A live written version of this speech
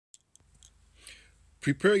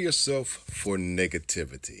Prepare yourself for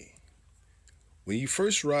negativity. When you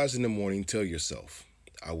first rise in the morning, tell yourself,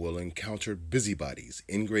 I will encounter busybodies,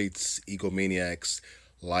 ingrates, egomaniacs,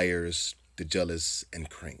 liars, the jealous, and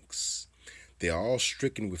cranks. They are all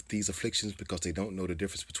stricken with these afflictions because they don't know the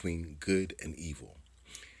difference between good and evil.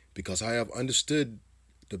 Because I have understood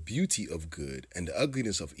the beauty of good and the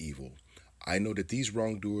ugliness of evil, I know that these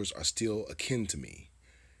wrongdoers are still akin to me,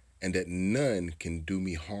 and that none can do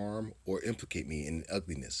me harm or implicate me in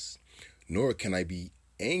ugliness, nor can I be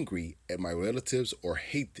angry at my relatives or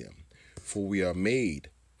hate them, for we are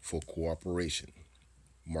made for cooperation.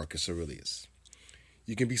 Marcus Aurelius.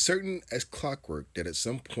 You can be certain as clockwork that at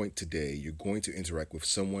some point today you're going to interact with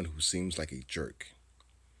someone who seems like a jerk,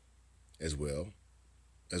 as well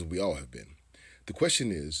as we all have been. The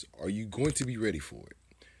question is, are you going to be ready for it?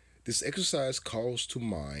 This exercise calls to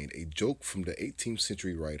mind a joke from the 18th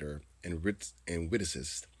century writer and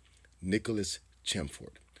witticist Nicholas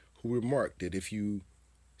Chamfort, who remarked that if you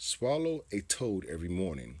swallow a toad every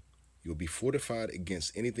morning, you'll be fortified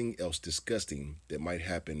against anything else disgusting that might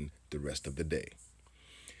happen the rest of the day.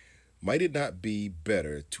 Might it not be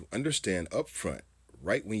better to understand up front,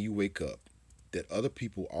 right when you wake up, that other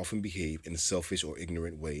people often behave in selfish or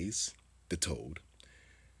ignorant ways, the toad,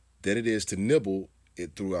 than it is to nibble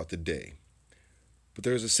it throughout the day? But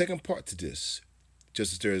there is a second part to this,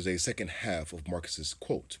 just as there is a second half of Marcus's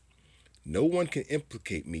quote. No one can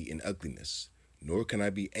implicate me in ugliness, nor can I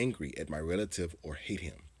be angry at my relative or hate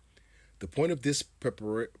him. The point of this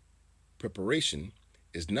preparation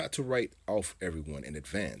is not to write off everyone in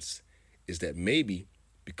advance, is that maybe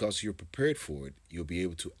because you're prepared for it, you'll be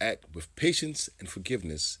able to act with patience and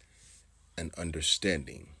forgiveness and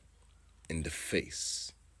understanding in the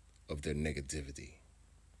face of their negativity.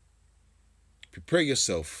 Prepare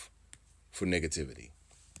yourself for negativity.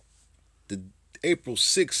 The April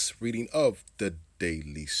 6th reading of the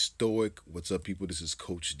Daily Stoic. What's up, people? This is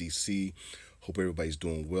Coach DC. Hope everybody's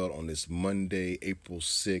doing well on this Monday, April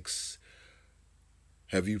 6th.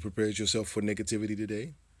 Have you prepared yourself for negativity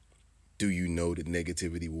today? Do you know that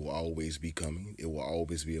negativity will always be coming? It will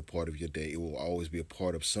always be a part of your day. It will always be a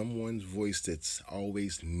part of someone's voice that's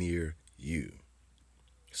always near you.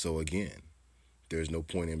 So again, there's no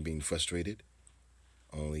point in being frustrated,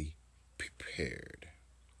 only prepared.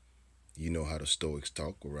 You know how the Stoics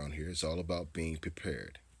talk around here. It's all about being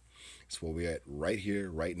prepared. It's where we're at right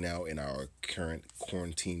here, right now in our current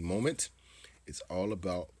quarantine moment. It's all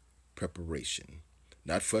about preparation.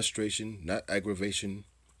 Not frustration, not aggravation,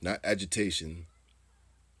 not agitation,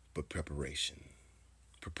 but preparation.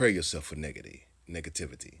 Prepare yourself for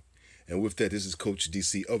negativity. And with that, this is Coach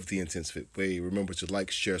DC of The Intense Fit Way. Remember to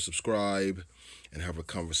like, share, subscribe, and have a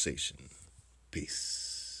conversation. Peace.